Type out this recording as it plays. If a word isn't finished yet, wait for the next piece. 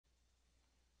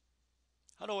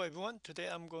Hello everyone, today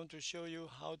I'm going to show you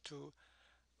how to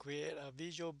create a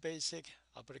Visual Basic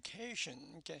application,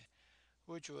 okay,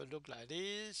 which will look like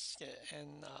this, okay,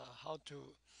 and how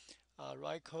to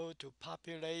write code to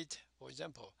populate, for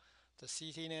example, the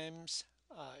city names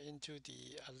into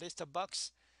the list box,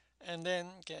 and then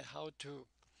okay, how to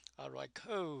write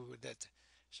code that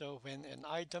so when an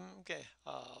item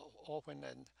or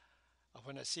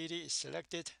when a city is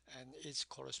selected and its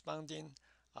corresponding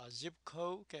zip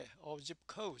code or zip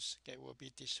codes will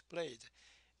be displayed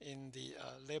in the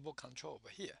label control over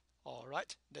here. All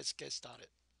right, let's get started.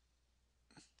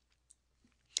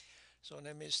 So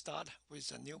let me start with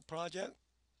a new project,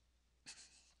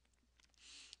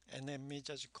 and let me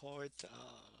just call it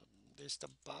list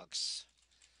box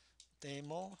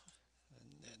demo, and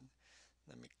then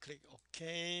let me click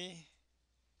OK.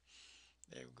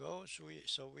 There we go.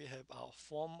 So we have our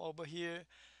form over here,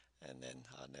 and then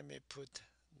let me put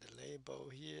the label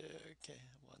here. Okay,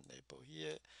 one label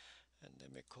here, and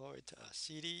let me call it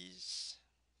cities.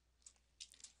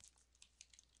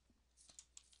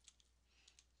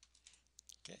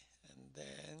 Okay, and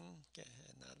then okay,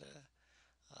 another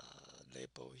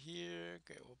label here.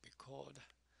 Okay, will be called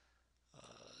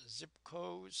zip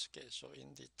codes. Okay, so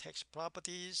in the text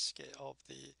properties of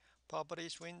the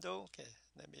properties window, okay,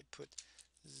 let me put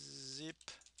zip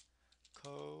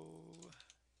code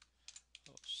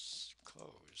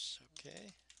codes.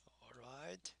 Okay, all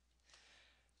right.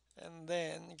 And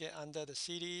then under the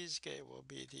cities will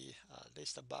be the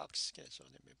list box. Okay, so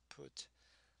let me put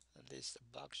a list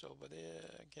box over there.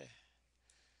 Okay,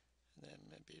 and then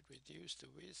maybe reduce the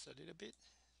width a little bit.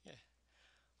 Yeah,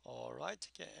 all right.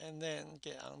 Okay, and then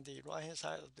on the right hand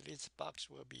side of the list box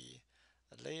will be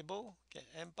a label. Okay,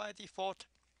 and by default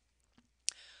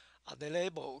the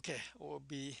label will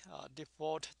be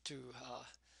default to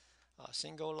a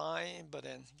single line, but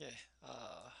then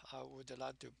I would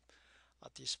like to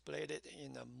display it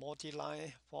in a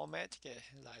multi-line format,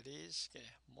 like this,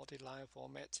 multi-line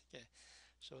format.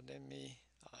 So let me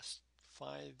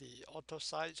find the auto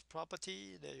size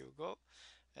property. There you go,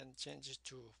 and change it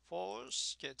to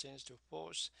false. Change to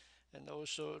false, and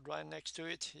also right next to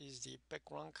it is the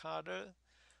background color.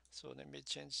 So let me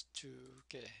change to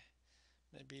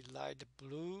maybe light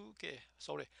blue.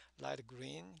 Sorry, light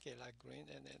green. Light green,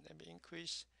 and then let me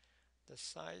increase the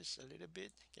size a little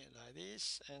bit, like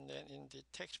this. And then in the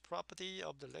text property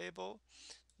of the label,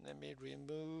 let me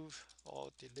remove or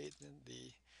delete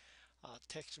the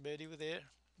text value there.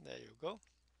 There you go.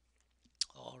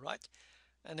 All right.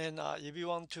 And then if you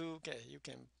want to, you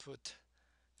can put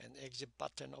an exit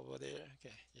button over there.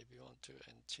 If you want to,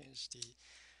 and change the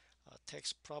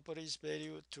text properties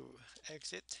value to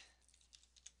exit.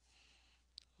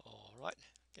 All right.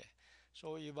 Okay.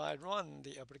 So if I run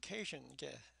the application,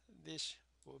 this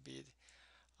will be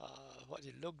what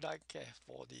it looked like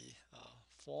for the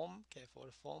form. For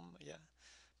the form, yeah.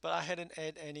 But I hadn't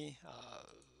add any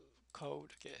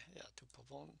code, yeah, to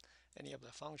perform any of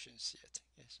the functions yet.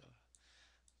 So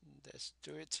let's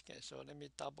do it. So let me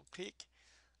double click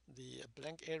the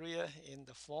blank area in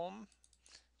the form.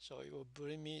 So it will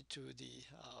bring me to the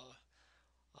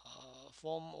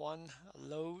form one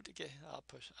load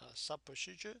sub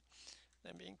procedure.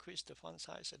 Let me increase the font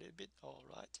size a little bit. All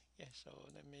right. So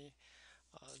let me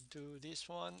do this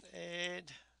one.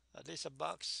 Add a list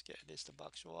box. List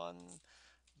box one.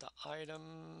 The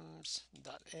items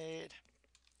dot add.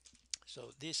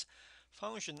 So this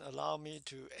function allow me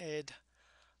to add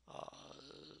uh,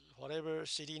 whatever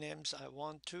city names I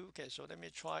want to. So let me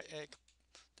try add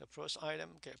the first item.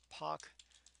 Park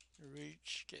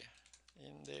Ridge.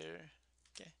 In there.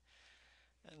 Okay,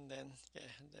 and then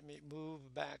let me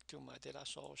move back to my data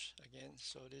source again.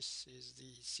 So this is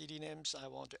the city names I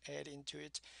want to add into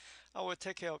it. I will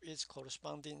take care of its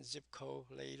corresponding zip code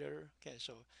later.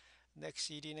 So next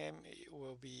city name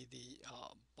will be the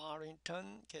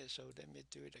Barrington. So let me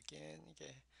do it again.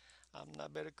 I'm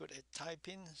not very good at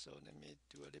typing, so let me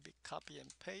do a little bit copy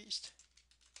and paste.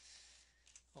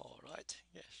 All right.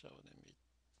 So let me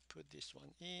put this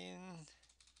one in.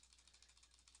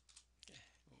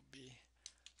 It will be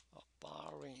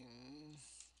Barrington.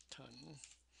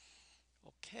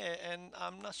 Okay, and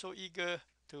I'm not so eager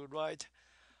to write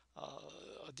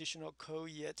additional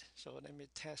code yet, so let me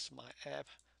test my app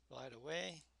right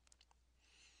away.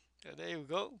 There you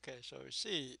go. So you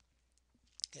see,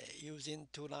 using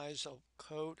 2 lines of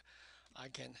code, I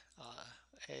can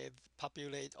add,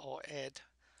 populate, or add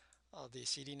the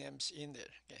city names in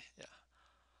there. Yeah.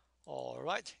 All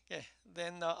right.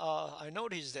 Then I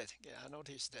noticed that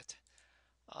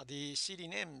the city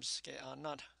names are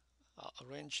not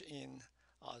arranged in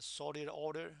sorted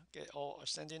order or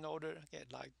ascending order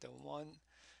like the one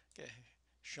okay,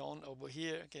 shown over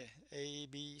here. Okay, A,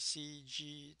 B, C,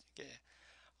 G. Okay,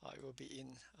 it will be in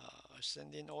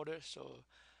ascending order, so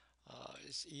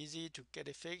it's easy to get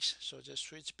it fixed. So just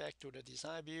switch back to the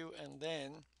design view, and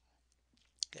then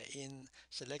okay,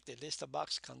 select the list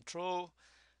box control,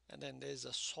 and then there's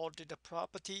a sorted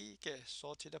property. Okay,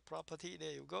 sorted property,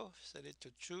 there you go, set it to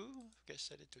true. Okay,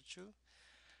 set it to true.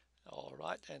 All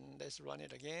right, and let's run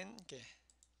it again. Okay,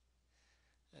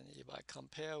 and if I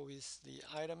compare with the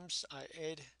items I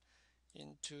add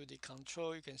into the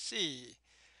control, you can see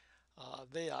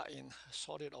they are in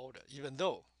sorted order, even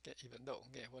though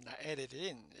okay, when I add it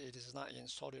in, it is not in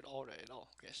sorted order at all.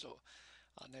 Okay, so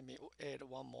let me add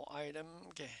one more item,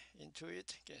 okay, into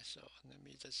it. Okay, so let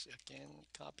me just again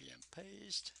copy and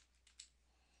paste.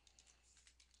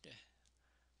 Okay,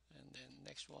 and then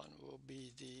next one will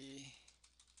be the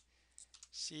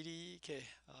city. Okay,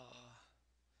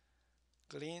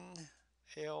 Glen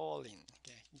Eolyn.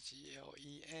 Okay,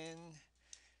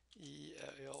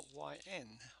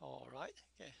 GLENELLYN. All right.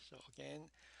 Okay, so again,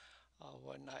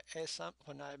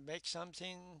 when I make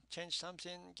something, change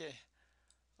something, okay,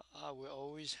 I will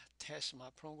always test my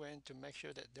program to make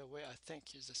sure that the way I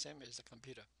think is the same as the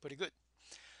computer. Pretty good.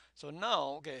 So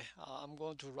now, okay, I'm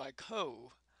going to write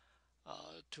code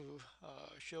to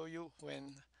show you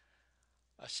when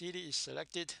a city is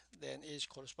selected, then its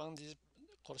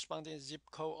corresponding zip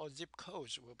code or zip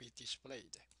codes will be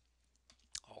displayed.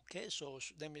 Okay, so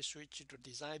let me switch to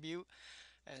design view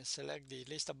and select the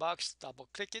list box, double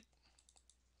click it.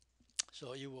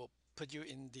 So it will put you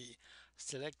in the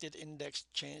selected index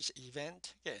change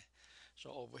event. Okay,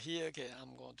 so over here, okay,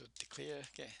 I'm going to declare,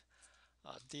 okay,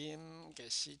 dim, okay,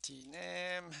 city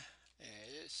name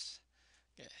is,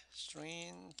 okay,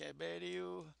 string, okay,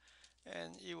 value,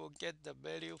 and it will get the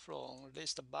value from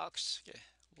list box. Okay,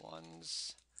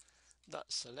 once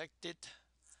that selected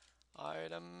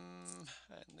item,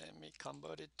 and let me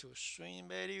convert it to string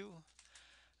value,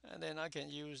 and then I can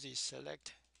use the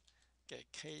select, okay,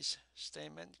 case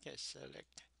statement. Okay,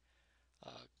 select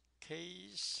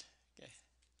case. Okay,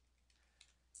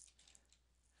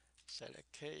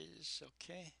 select case.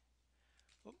 Okay.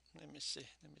 Oh, let me see.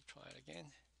 Let me try it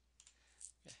again.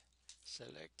 Okay.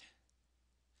 Select.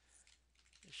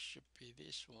 It should be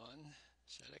this one.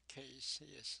 Select case.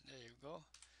 Yes, there you go.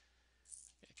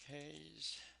 Okay,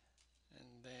 case,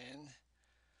 and then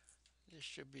this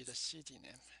should be the city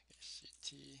name. Okay,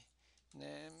 city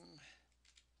name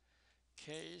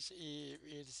case if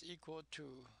it is equal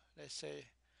to, let's say,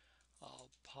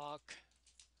 park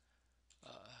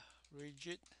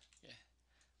rigid. Okay,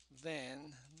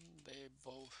 then they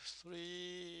both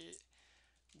three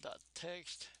dot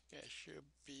text, okay, should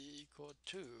be equal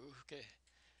to, okay,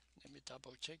 let me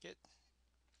double check it.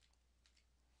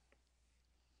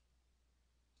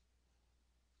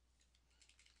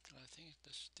 I think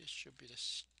this should be the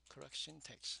correct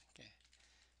syntax. Okay,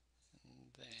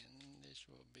 and then this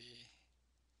will be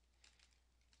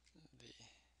the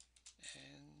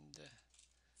and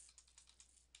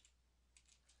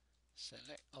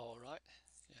select. All right,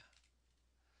 yeah.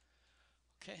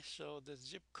 Okay, so the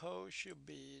zip code should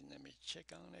be, let me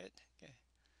check on it. Okay,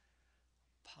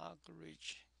 Park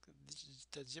Ridge,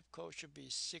 the zip code should be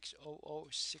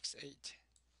 60068.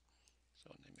 So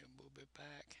let me move it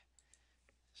back.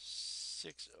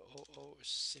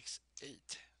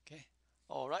 60068. Okay,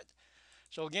 all right.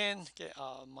 So again, okay,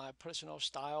 my personal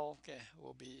style, okay,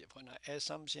 will be when I add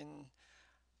something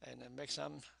and then make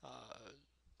some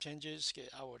changes, okay,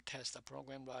 I will test the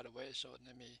program right away. So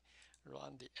let me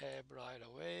run the app right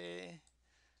away,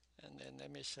 and then let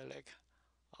me select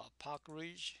Park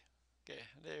Ridge. Okay,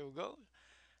 there we go.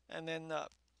 And then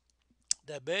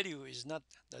the value is not,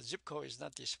 the zip code is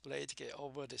not displayed, okay,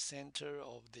 over the center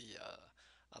of the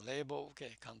label.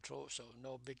 Okay, control, so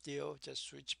no big deal. Just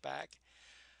switch back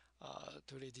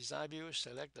to the design view,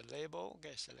 select the label.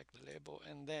 Okay, select the label,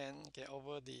 and then get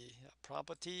over the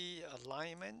property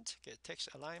alignment. Okay, text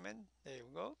alignment, there you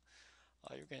go.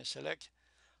 You can select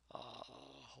uh,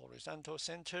 horizontal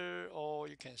center, or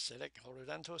you can select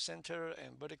horizontal center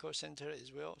and vertical center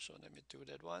as well. So let me do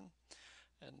that one,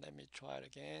 and let me try it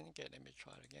again. Okay, let me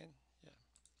try it again. Yeah.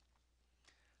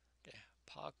 Okay,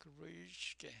 Park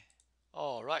Ridge. Okay,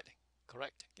 all right,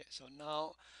 correct. Okay, so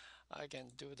now I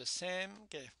can do the same,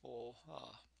 okay, for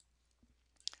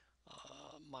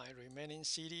my remaining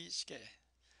cities. Okay,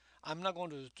 I'm not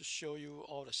going to show you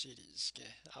all the cities. Okay,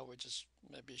 I will just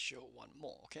maybe show one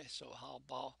more. Okay, so how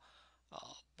about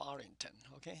Barrington?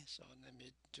 Okay, so let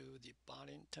me do the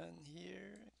Barrington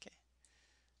here. Okay,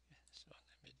 so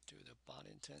let me do the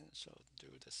Barrington. So do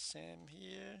the same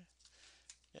here.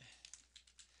 Okay,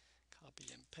 copy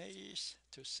and paste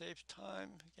to save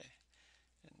time. Okay,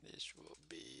 and this will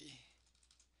be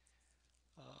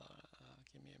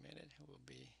give me a minute, it will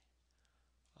be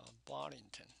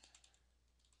Barrington.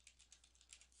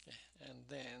 Okay, and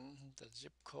then the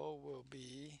zip code will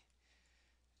be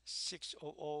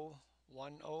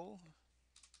 60010.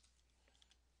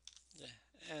 Yeah,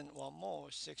 and one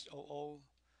more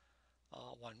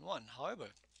 60011. However,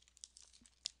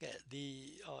 okay,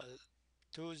 the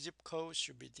two zip codes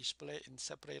should be displayed in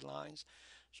separate lines,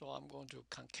 so I'm going to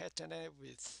concatenate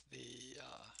with the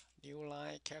new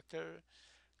line character.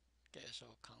 Okay, so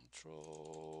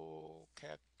control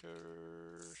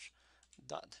characters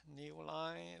dot new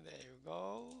line, there you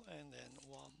go, and then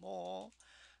one more,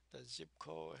 the zip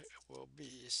code will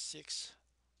be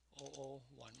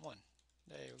 60011.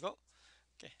 There you go.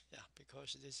 Okay, yeah,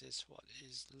 because this is what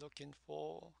is looking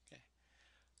for. Okay,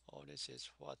 all this is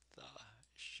what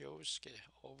shows, okay,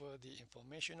 over the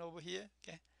information over here.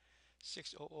 Okay,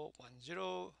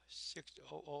 60010,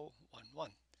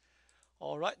 60011.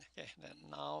 All right. Okay,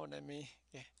 then now let me,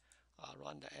 okay,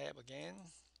 run the app again.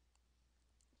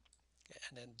 Okay,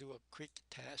 and then do a quick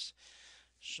test.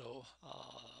 So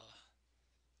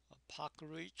Park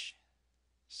Ridge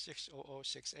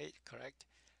 60068, correct?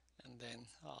 And then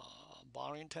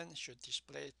Barrington should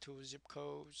display two zip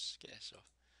codes. Okay, so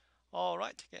all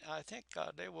right. Okay, I think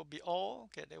they will be all.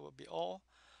 Okay, they will be all.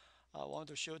 I want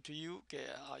to show to you. Okay,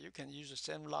 you can use the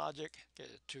same logic,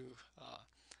 okay, to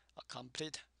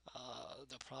complete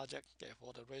the project, okay,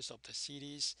 for the rest of the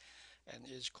cities and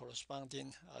its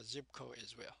corresponding zip code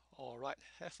as well. All right,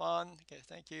 have fun. Okay,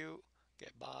 thank you.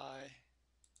 Okay, bye.